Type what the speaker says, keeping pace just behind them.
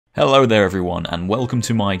Hello there everyone, and welcome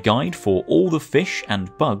to my guide for all the fish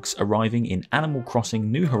and bugs arriving in Animal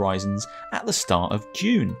Crossing New Horizons at the start of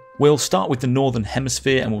June. We'll start with the Northern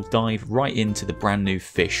Hemisphere and we'll dive right into the brand new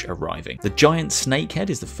fish arriving. The giant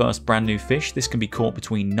snakehead is the first brand new fish. This can be caught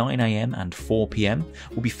between 9 AM and 4 PM,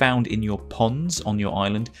 will be found in your ponds on your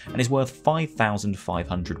island and is worth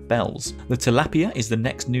 5,500 bells. The tilapia is the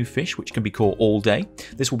next new fish which can be caught all day.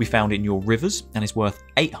 This will be found in your rivers and is worth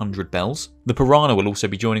 800 bells. The piranha will also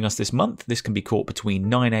be joining us this month. This can be caught between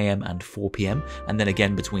 9 AM and 4 PM and then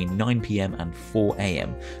again between 9 PM and 4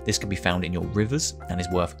 AM. This can be found in your rivers and is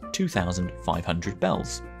worth 2,500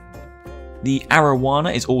 bells. The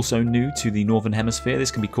Arowana is also new to the Northern Hemisphere.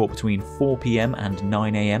 This can be caught between 4 PM and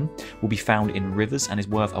 9 AM, will be found in rivers and is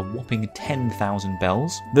worth a whopping 10,000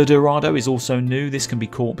 bells. The Dorado is also new. This can be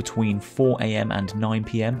caught between 4 AM and 9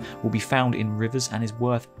 PM, will be found in rivers and is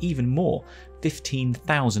worth even more,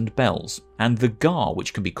 15,000 bells. And the gar,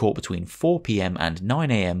 which can be caught between 4 PM and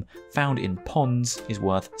 9 AM, found in ponds, is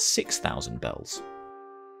worth 6,000 bells.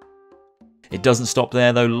 It doesn't stop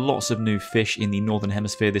there though, lots of new fish in the Northern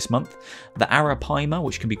Hemisphere this month. The Arapaima,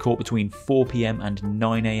 which can be caught between 4 PM and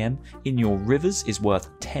 9 AM in your rivers, is worth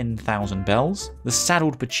 10,000 bells. The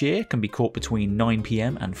saddled Bichir can be caught between 9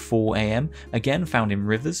 PM and 4 AM, again found in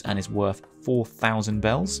rivers and is worth 4,000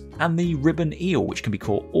 bells. And the ribbon eel, which can be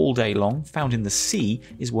caught all day long, found in the sea,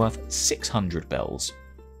 is worth 600 bells.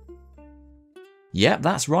 Yep,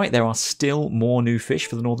 that's right, there are still more new fish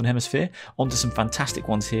for the Northern Hemisphere. Onto some fantastic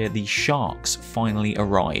ones here. The sharks finally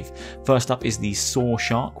arrive. First up is the saw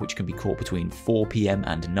shark, which can be caught between 4 PM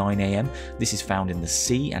and 9 AM. This is found in the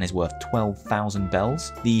sea and is worth 12,000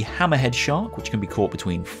 bells. The hammerhead shark, which can be caught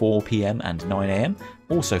between 4 PM and 9 AM.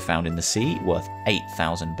 Also found in the sea, worth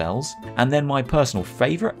 8,000 bells. And then my personal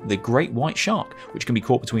favourite, the great white shark, which can be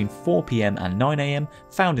caught between 4 PM and 9 AM,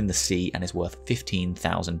 found in the sea and is worth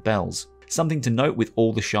 15,000 bells. Something to note with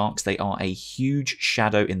all the sharks, they are a huge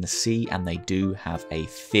shadow in the sea and they do have a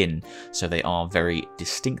fin, so they are very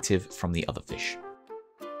distinctive from the other fish.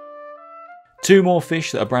 Two more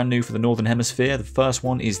fish that are brand new for the Northern Hemisphere. The first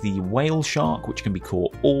one is the whale shark, which can be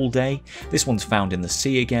caught all day. This one's found in the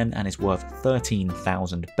sea again and is worth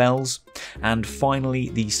 13,000 bells. And finally,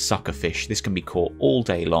 the suckerfish. This can be caught all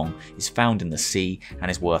day long, is found in the sea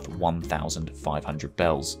and is worth 1,500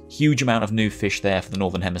 bells. Huge amount of new fish there for the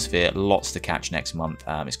Northern Hemisphere. Lots to catch next month.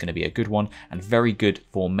 It's going to be a good one and very good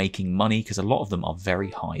for making money because a lot of them are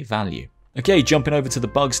very high value. Okay, jumping over to the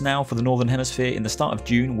bugs now for the Northern Hemisphere. In the start of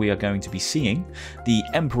June, we are going to be seeing the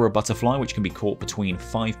emperor butterfly, which can be caught between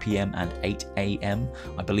 5 PM and 8 AM.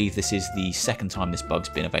 I believe this is the second time this bug's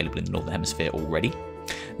been available in the Northern Hemisphere already.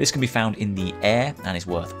 This can be found in the air and is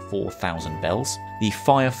worth 4,000 bells. The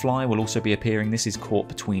Firefly will also be appearing. This is caught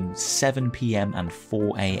between 7 PM and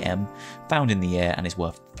 4 AM, found in the air and is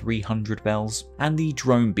worth 300 bells. And the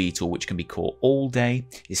Drone Beetle, which can be caught all day,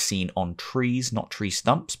 is seen on trees, not tree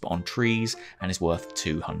stumps, but on trees, and is worth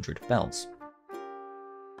 200 bells.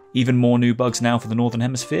 Even more new bugs now for the Northern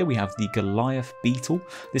Hemisphere. We have the Goliath Beetle.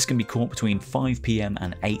 This can be caught between 5 PM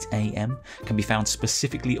and 8 AM. Can be found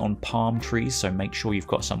specifically on palm trees, so make sure you've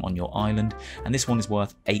got some on your island. And this one is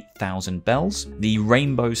worth 8,000 bells. The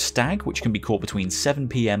Rainbow Stag, which can be caught between 7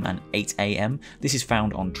 PM and 8 AM. This is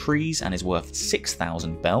found on trees and is worth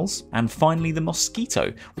 6,000 bells. And finally, the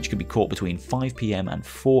Mosquito, which can be caught between 5 PM and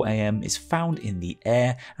 4 AM, is found in the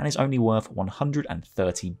air and is only worth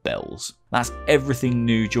 130 bells. That's everything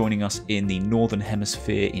new joining us in the Northern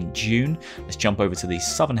Hemisphere in June. Let's jump over to the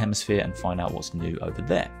Southern Hemisphere and find out what's new over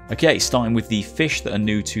there. Okay, starting with the fish that are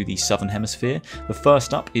new to the Southern Hemisphere. The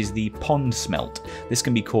first up is the pond smelt. This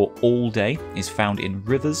can be caught all day, is found in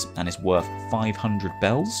rivers and is worth 500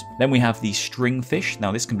 bells. Then we have the stringfish.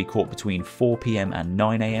 Now this can be caught between 4 PM and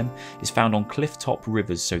 9 AM, is found on cliff-top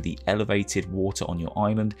rivers, so the elevated water on your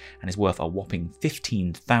island, and is worth a whopping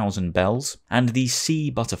 15,000 bells. And the sea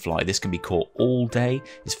butterfly. This can be caught all day,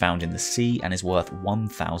 is found in the sea and is worth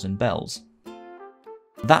 1,000 bells.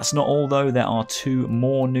 That's not all though, there are two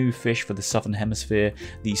more new fish for the Southern Hemisphere.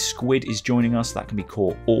 The squid is joining us, that can be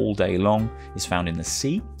caught all day long, is found in the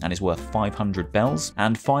sea and is worth 500 bells.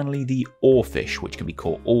 And finally the oarfish, which can be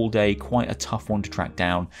caught all day, quite a tough one to track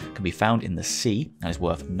down, can be found in the sea and is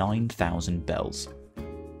worth 9,000 bells.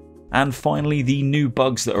 And finally, the new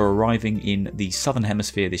bugs that are arriving in the Southern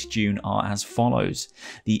Hemisphere this June are as follows.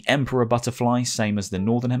 The Emperor Butterfly, same as the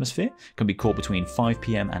Northern Hemisphere, can be caught between 5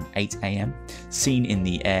 PM and 8 AM, seen in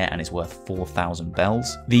the air and is worth 4,000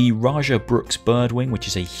 bells. The Raja Brooks Birdwing, which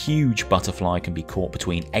is a huge butterfly, can be caught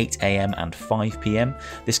between 8 AM and 5 PM.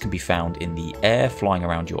 This can be found in the air, flying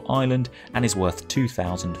around your island, and is worth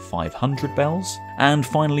 2,500 bells. And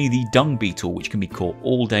finally, the Dung Beetle, which can be caught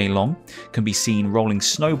all day long, can be seen rolling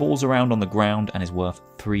snowballs around on the ground and is worth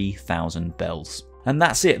 3,000 bells. And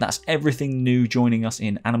that's it, that's everything new joining us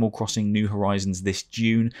in Animal Crossing New Horizons this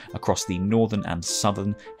June across the Northern and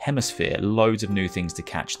Southern Hemisphere. Loads of new things to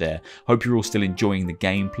catch there. Hope you're all still enjoying the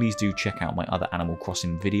game. Please do check out my other Animal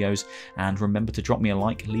Crossing videos, and remember to drop me a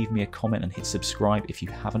like, leave me a comment and hit subscribe if you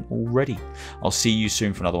haven't already. I'll see you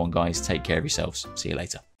soon for another one, guys. Take care of yourselves. See you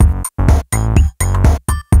later.